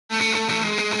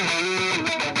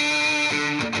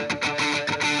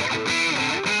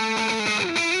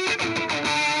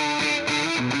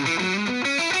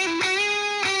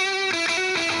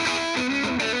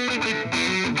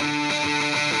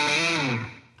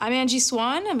I'm Angie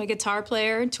Swan. I'm a guitar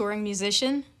player, touring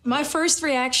musician. My first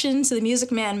reaction to the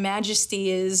Music Man Majesty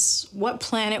is, what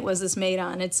planet was this made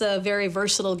on? It's a very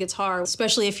versatile guitar,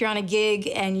 especially if you're on a gig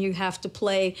and you have to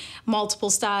play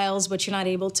multiple styles, but you're not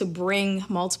able to bring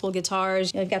multiple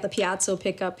guitars. You've got the piezo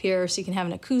pickup here, so you can have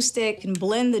an acoustic. You can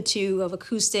blend the two of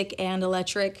acoustic and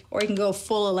electric, or you can go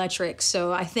full electric.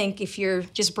 So I think if you're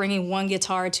just bringing one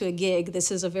guitar to a gig,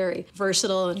 this is a very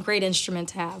versatile and great instrument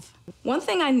to have. One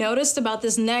thing I noticed about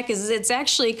this neck is it's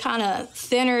actually kind of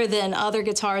thinner than other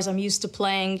guitars I'm used to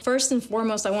playing. First and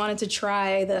foremost, I wanted to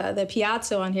try the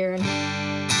piezo on here.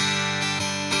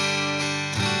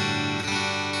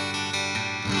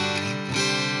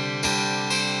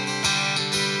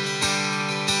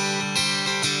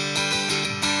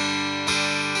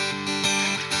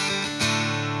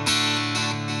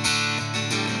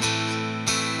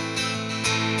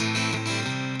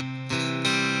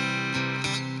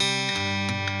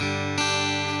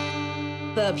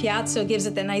 The piezo gives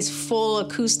it that nice full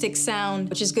acoustic sound,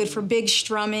 which is good for big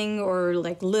strumming or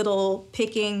like little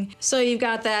picking. So you've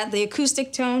got the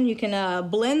acoustic tone. You can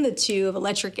blend the two of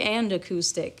electric and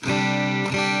acoustic.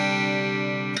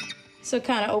 So it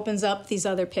kind of opens up these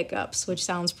other pickups, which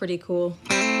sounds pretty cool.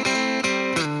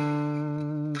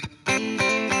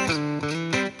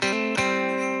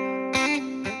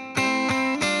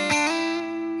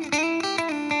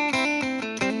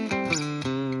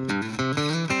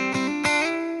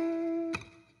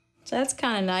 So that's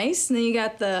kind of nice. And then you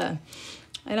got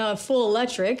full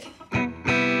electric.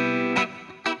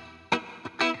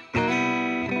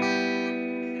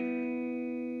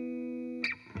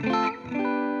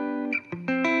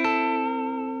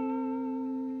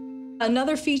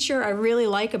 Another feature I really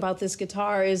like about this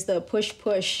guitar is the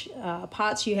push-push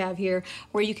pots you have here,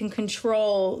 where you can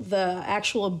control the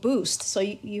actual boost. So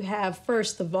you have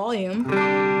first the volume,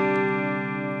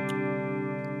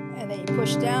 and then you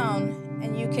push down,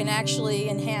 and you can actually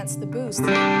enhance the boost, which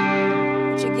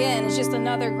again is just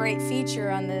another great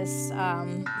feature on this.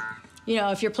 You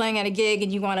know, if you're playing at a gig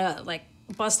and you want to like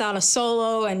bust out a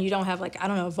solo and you don't have like, I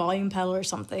don't know, a volume pedal or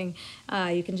something,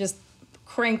 you can just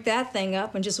crank that thing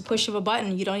up and just a push of a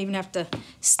button. You don't even have to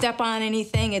step on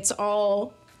anything. It's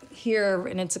all here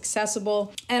and it's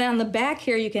accessible. And on the back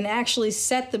here, you can actually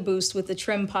set the boost with the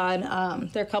trim pod.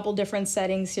 There are a couple different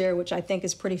settings here, which I think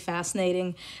is pretty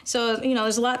fascinating. So, you know,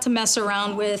 there's a lot to mess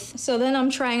around with. So then I'm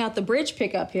trying out the bridge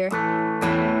pickup here.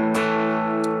 I'm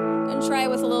gonna try it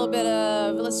with a little bit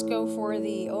of, let's go for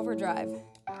the overdrive.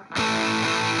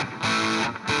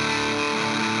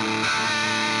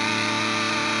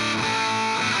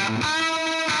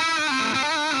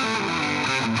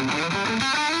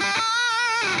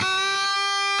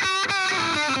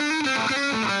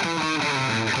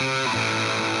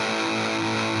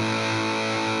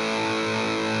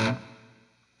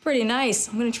 Pretty nice.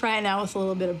 I'm gonna try it now with a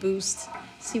little bit of boost.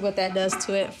 See what that does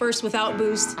to it. First without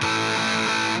boost.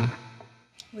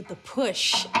 With the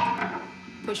push.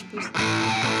 Push boost.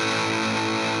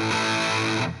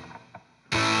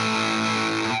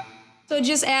 So it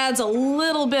just adds a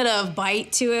little bit of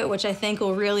bite to it, which I think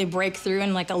will really break through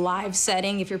in like a live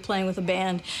setting if you're playing with a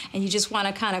band and you just want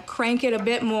to kind of crank it a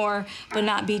bit more, but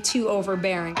not be too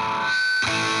overbearing.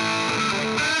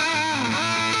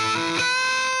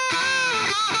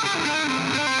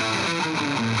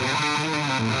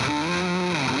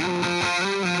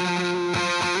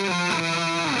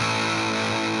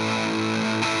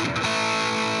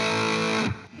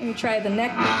 Let me try the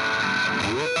neck.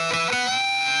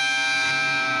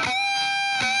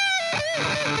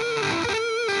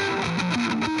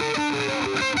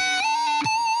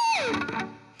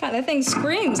 God, that thing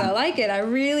screams. I like it. I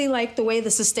really like the way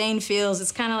the sustain feels.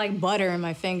 It's kind of like butter in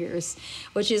my fingers,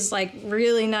 which is like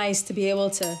really nice to be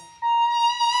able to.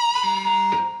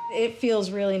 It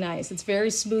feels really nice. It's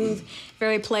very smooth,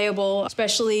 very playable,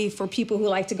 especially for people who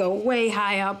like to go way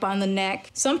high up on the neck.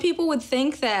 Some people would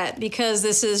think that because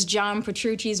this is John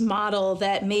Petrucci's model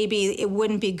that maybe it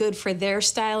wouldn't be good for their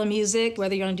style of music,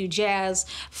 whether you want to do jazz,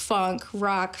 funk,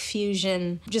 rock,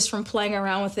 fusion. Just from playing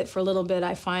around with it for a little bit,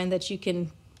 I find that you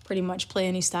can pretty much play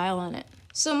any style on it.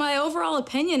 So my overall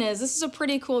opinion is this is a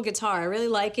pretty cool guitar. I really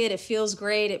like it. It feels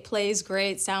great. It plays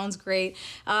great. Sounds great.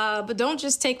 But don't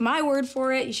just take my word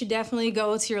for it. You should definitely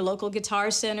go to your local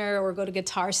guitar center or go to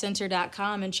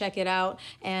guitarcenter.com and check it out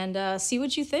and see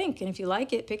what you think. And if you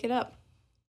like it, pick it up.